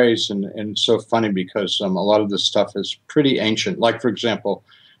newest craze, and it's so funny because a lot of this stuff is pretty ancient. Like, for example,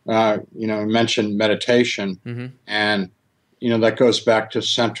 you mentioned meditation, and that goes back to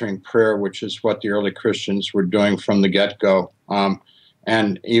centering prayer, which is what the early Christians were doing from the get-go.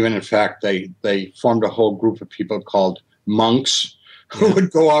 And even, in fact, they formed a whole group of people called monks who would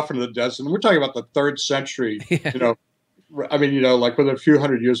go off into the desert. And we're talking about the 3rd century, like within a few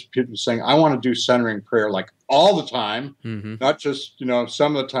hundred years of people saying, I want to do centering prayer like all the time, not just,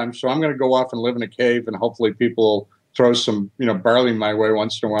 some of the time. So I'm going to go off and live in a cave and hopefully people will throw some, barley my way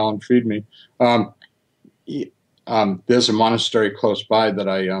once in a while and feed me. There's a monastery close by that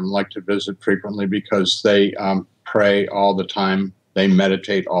I like to visit frequently because they pray all the time. They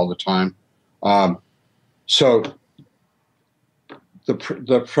meditate all the time.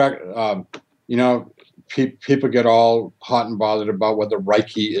 People get all hot and bothered about whether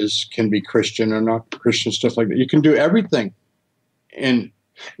Reiki can be Christian or not Christian, stuff like that. You can do everything in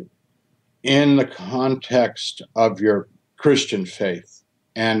the context of your Christian faith.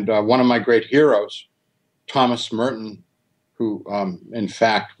 And one of my great heroes, Thomas Merton, who in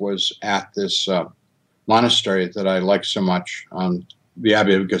fact was at this monastery that I like so much, the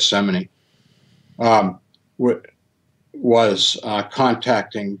Abbey of Gethsemane, was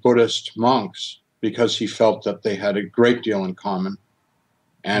contacting Buddhist monks because he felt that they had a great deal in common.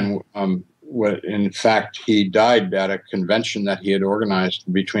 And in fact, he died at a convention that he had organized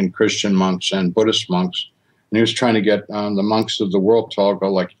between Christian monks and Buddhist monks. And he was trying to get the monks of the world to all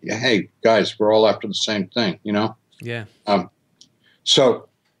go like, hey, guys, we're all after the same thing, Yeah.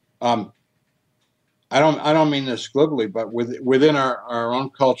 I don't mean this glibly, but within our own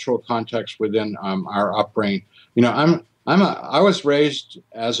cultural context, within our upbringing, I was raised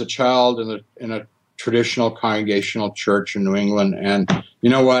as a child in a traditional congregational church in New England, and you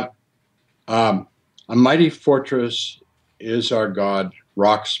know what? A mighty fortress is our God,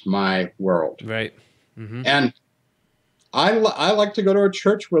 rocks my world. Right. Mm-hmm. And I like to go to a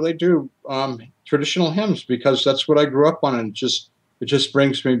church where they do traditional hymns because that's what I grew up on, and it just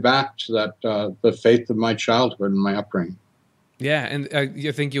brings me back to that the faith of my childhood and my upbringing. Yeah, and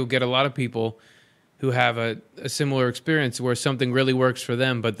I think you'll get a lot of people who have a similar experience where something really works for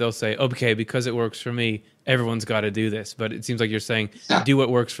them, but they'll say, okay, because it works for me, everyone's got to do this. But it seems like you're saying, do what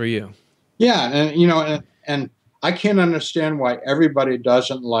works for you. Yeah, and and I can't understand why everybody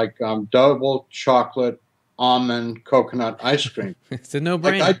doesn't like double chocolate almond coconut ice cream. It's a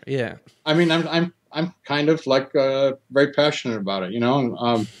no-brainer. Yeah. I mean, I'm kind of like very passionate about it,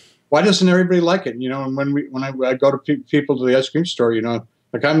 why doesn't everybody like it? And when I go to people to the ice cream store,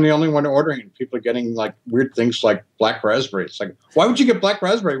 like I'm the only one ordering it. People are getting like weird things like black raspberry. It's like, why would you get black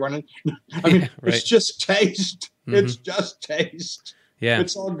raspberry when right. It's just taste. Mm-hmm. It's just taste. Yeah.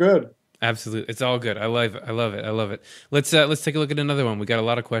 It's all good. Absolutely. It's all good. I love it. Let's take a look at another one. We got a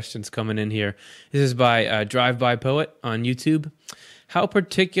lot of questions coming in here. This is by Drive By Poet on YouTube. How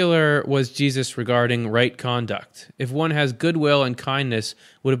particular was Jesus regarding right conduct? If one has goodwill and kindness,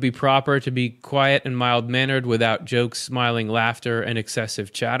 would it be proper to be quiet and mild-mannered without jokes, smiling, laughter, and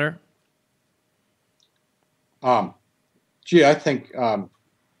excessive chatter? I think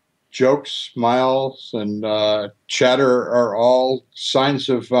jokes, smiles, and chatter are all signs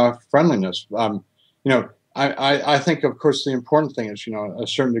of friendliness. I think, of course, the important thing is, a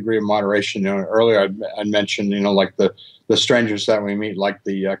certain degree of moderation. Earlier I mentioned, like the strangers that we meet, like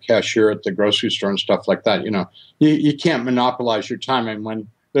the cashier at the grocery store and stuff like that. You can't monopolize your time, and when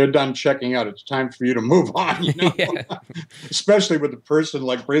they're done checking out, it's time for you to move on. Yeah. Especially with the person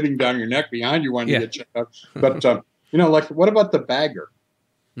like breathing down your neck behind you when you get checked out. But like, what about the bagger?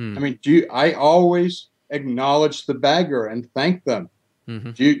 I mean, I always acknowledge the bagger and thank them.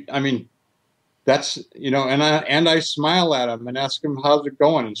 Mm-hmm. That's, and I smile at them and ask them, how's it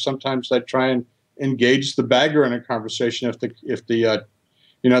going? And sometimes I try and engage the bagger in a conversation if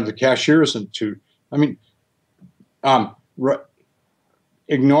the cashier isn't too,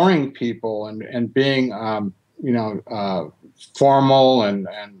 ignoring people and being, formal and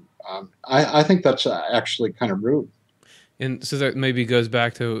I think that's actually kind of rude. And so that maybe goes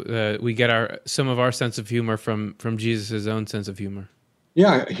back to we get some of our sense of humor from Jesus' own sense of humor.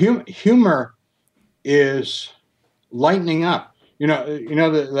 Yeah, humor is lightening up.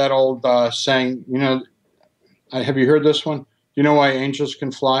 That old saying. Have you heard this one? Do you know why angels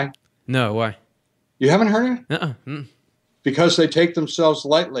can fly? No, why? You haven't heard it? Uh-uh. Mm. Because they take themselves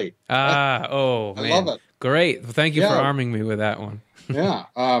lightly. I love it. Great. Well, thank you for arming me with that one. Yeah.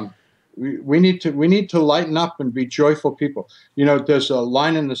 We need to lighten up and be joyful people. There's a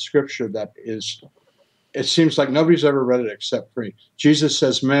line in the scripture that is, it seems like nobody's ever read it except for me. Jesus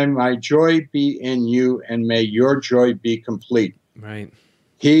says, "May my joy be in you, and may your joy be complete." Right.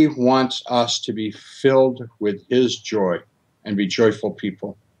 He wants us to be filled with his joy and be joyful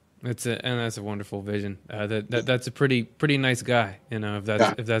people. That's a wonderful vision. That's a pretty nice guy.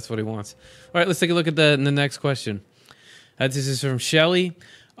 If that's what he wants. All right, let's take a look at the next question. This is from Shelley.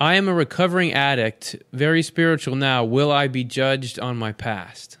 I am a recovering addict, very spiritual now. Will I be judged on my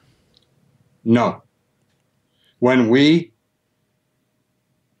past? No. When we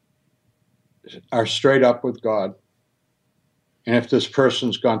are straight up with God, and if this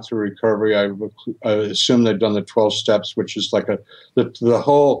person's gone through recovery, I assume they've done the 12 steps, which is like the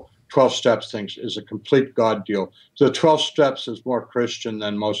whole 12 steps thing is a complete God deal. So the 12 steps is more Christian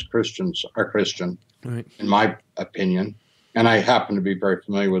than most Christians are Christian, right, in my opinion. And I happen to be very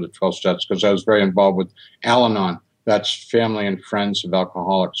familiar with the 12 steps because I was very involved with Al-Anon. That's Family and Friends of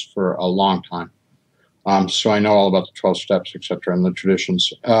Alcoholics for a long time. So I know all about the 12 steps, et cetera, and the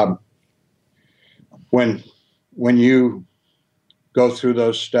traditions. When you go through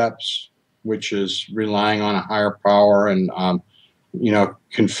those steps, which is relying on a higher power and,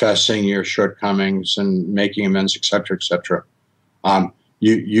 confessing your shortcomings and making amends, et cetera, et cetera,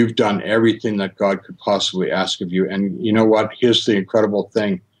 you've done everything that God could possibly ask of you. And you know what? Here's the incredible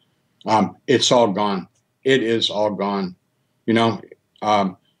thing. It's all gone. It is all gone. One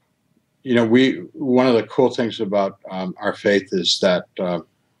of the cool things about our faith is that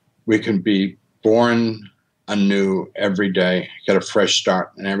we can be born anew every day, get a fresh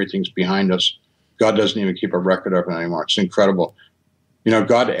start, and everything's behind us. God doesn't even keep a record of it anymore. It's incredible.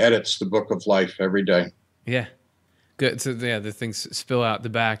 God edits the book of life every day. Yeah. Good. So the things spill out the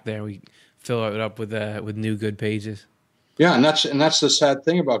back there. We fill it up with new good pages. Yeah, and that's the sad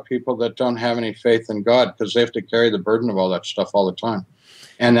thing about people that don't have any faith in God, because they have to carry the burden of all that stuff all the time,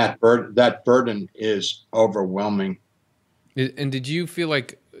 and that burden is overwhelming. And did you feel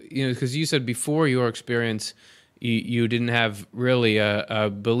like because you said before your experience, you didn't have really a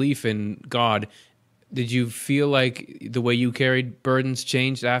belief in God. Did you feel like the way you carried burdens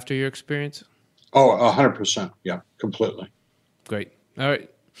changed after your experience? Oh, 100%. Yeah, completely. Great. All right.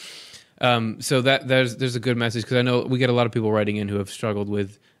 So there's a good message, because I know we get a lot of people writing in who have struggled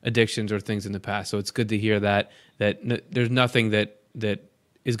with addictions or things in the past. So it's good to hear that there's nothing that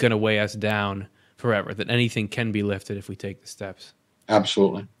is going to weigh us down forever, that anything can be lifted if we take the steps.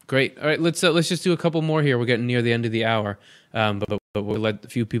 Absolutely. Great. All right, let's just do a couple more here. We're getting near the end of the hour, but we'll let a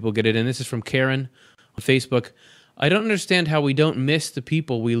few people get it in. This is from Karen on Facebook. I don't understand how we don't miss the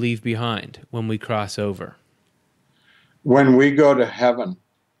people we leave behind when we cross over. When we go to heaven,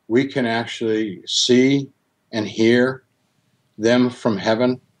 we can actually see and hear them from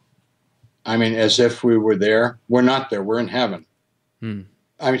heaven. I mean, as if we were there. We're not there. We're in heaven.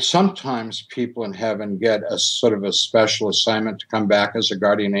 I mean, sometimes people in heaven get a sort of a special assignment to come back as a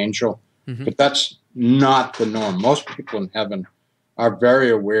guardian angel, but that's not the norm. Most people in heaven are very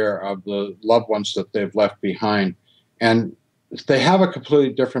aware of the loved ones that they've left behind, and they have a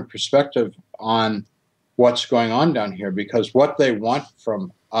completely different perspective on what's going on down here, because what they want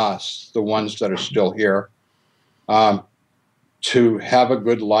from us, the ones that are still here, to have a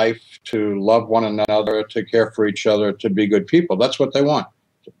good life, to love one another, to care for each other, to be good people. That's what they want,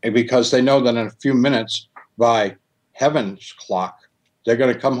 because they know that in a few minutes, by heaven's clock, they're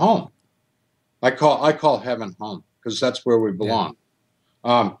going to come home. I call heaven home, because that's where we belong.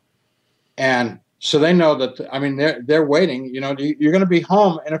 Yeah. And so they know that. I mean, they're waiting. You know, you're going to be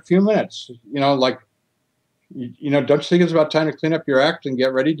home in a few minutes. You know, like, don't you think it's about time to clean up your act and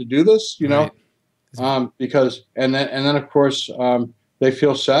get ready to do this? You know. Right. Because and then of course they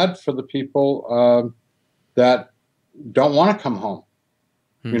feel sad for the people that don't want to come home.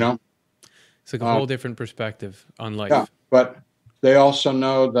 You know, it's like a whole different perspective on life. Yeah, but they also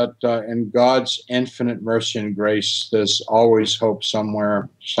know that in God's infinite mercy and grace, there's always hope somewhere,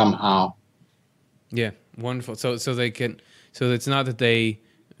 somehow. Yeah, wonderful. So they can. So it's not that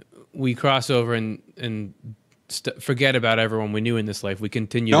we cross over and forget about everyone we knew in this life. We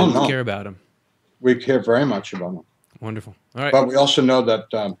continue to care about them. We care very much about them. Wonderful. All right. But we also know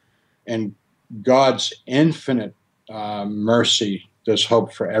that in God's infinite mercy, there's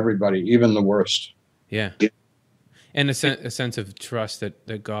hope for everybody, even the worst. Yeah. And a sense of trust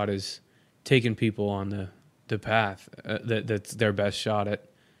that God has taken people on the path that's their best shot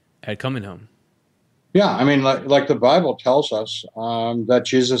at coming home. Yeah. I mean, like the Bible tells us that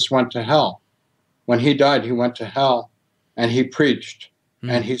Jesus went to hell. When he died, he went to hell and he preached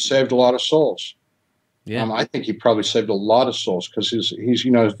and he saved a lot of souls. Yeah, I think he probably saved a lot of souls, because he's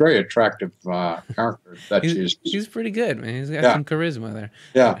a very attractive character. He's pretty good, man. He's got some charisma there.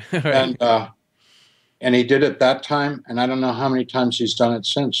 Yeah, right. And he did it that time, and I don't know how many times he's done it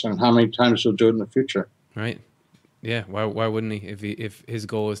since, and how many times he'll do it in the future. Right. Yeah. Why wouldn't he? If his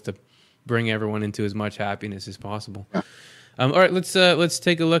goal is to bring everyone into as much happiness as possible. Yeah. All right. Let's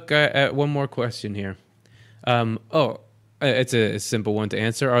take a look at one more question here. It's a simple one to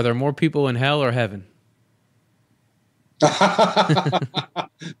answer. Are there more people in hell or heaven?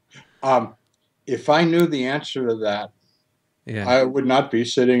 If I knew the answer to that, I would not be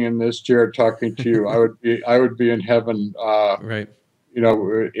sitting in this chair talking to you. I would be in heaven, right? You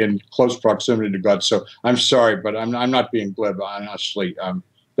know, in close proximity to God. So I'm sorry, but I'm not being glib. Honestly,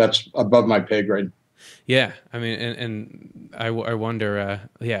 that's above my pay grade. Yeah, I mean, and I wonder,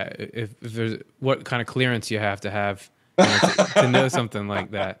 if there's what kind of clearance you have to know something like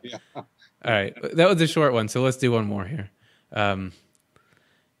that. Yeah. All right, that was a short one, so let's do one more here.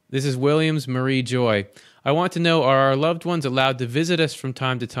 This is Williams Marie Joy. I want to know, are our loved ones allowed to visit us from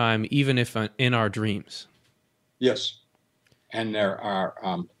time to time, even if in our dreams? Yes, and there are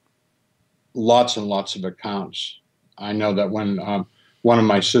lots and lots of accounts. I know that when one of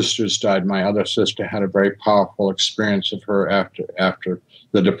my sisters died, my other sister had a very powerful experience of her after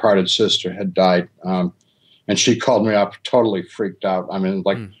the departed sister had died, and she called me up totally freaked out. I mean,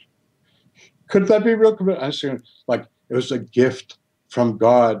 like, could that be real? I was like, it was a gift from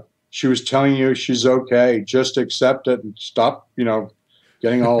God. She was telling you she's okay. Just accept it and stop,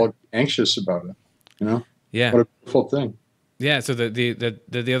 getting all anxious about it. Yeah. What a beautiful thing. Yeah. So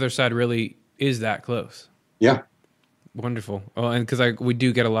the other side really is that close. Yeah. Wonderful. Oh, and because we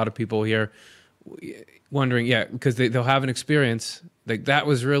do get a lot of people here wondering, because they'll have an experience like that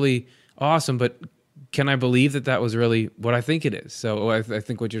was really awesome, but can I believe that was really what I think it is? So I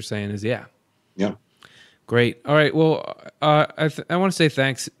think what you're saying is, yeah. Yeah. Great. All right. Well, I want to say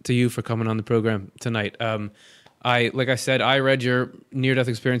thanks to you for coming on the program tonight. like I said, I read your near-death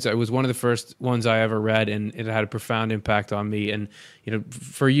experience. It was one of the first ones I ever read, and it had a profound impact on me. And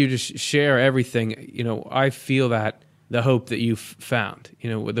for you to share everything, I feel that the hope that you found,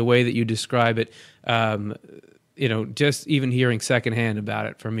 the way that you describe it, just even hearing secondhand about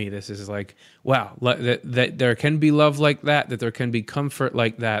it, for me, this is like, wow, that there can be love like that there can be comfort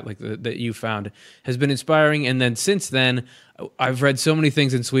like that, that you found, has been inspiring. And then since then, I've read so many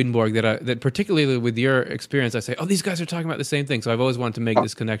things in Swedenborg that particularly with your experience, I say, oh, these guys are talking about the same thing. So I've always wanted to make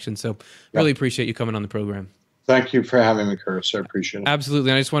this connection. So really appreciate you coming on the program. Thank you for having me, Curtis. I appreciate it.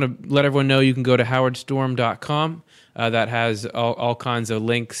 Absolutely. And I just want to let everyone know you can go to howardstorm.com. That has all kinds of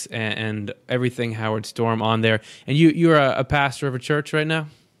links and everything Howard Storm on there. And you're a pastor of a church right now?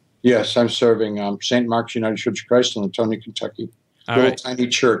 Yes, I'm serving St. Mark's United Church of Christ in Latonia, Kentucky. Little tiny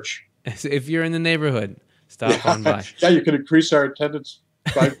church. If you're in the neighborhood, stop on by. Yeah, you can increase our attendance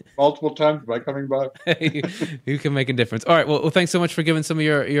by multiple times by coming by. You can make a difference. All right. Well, thanks so much for giving some of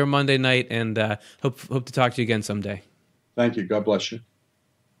your Monday night, and hope to talk to you again someday. Thank you. God bless you.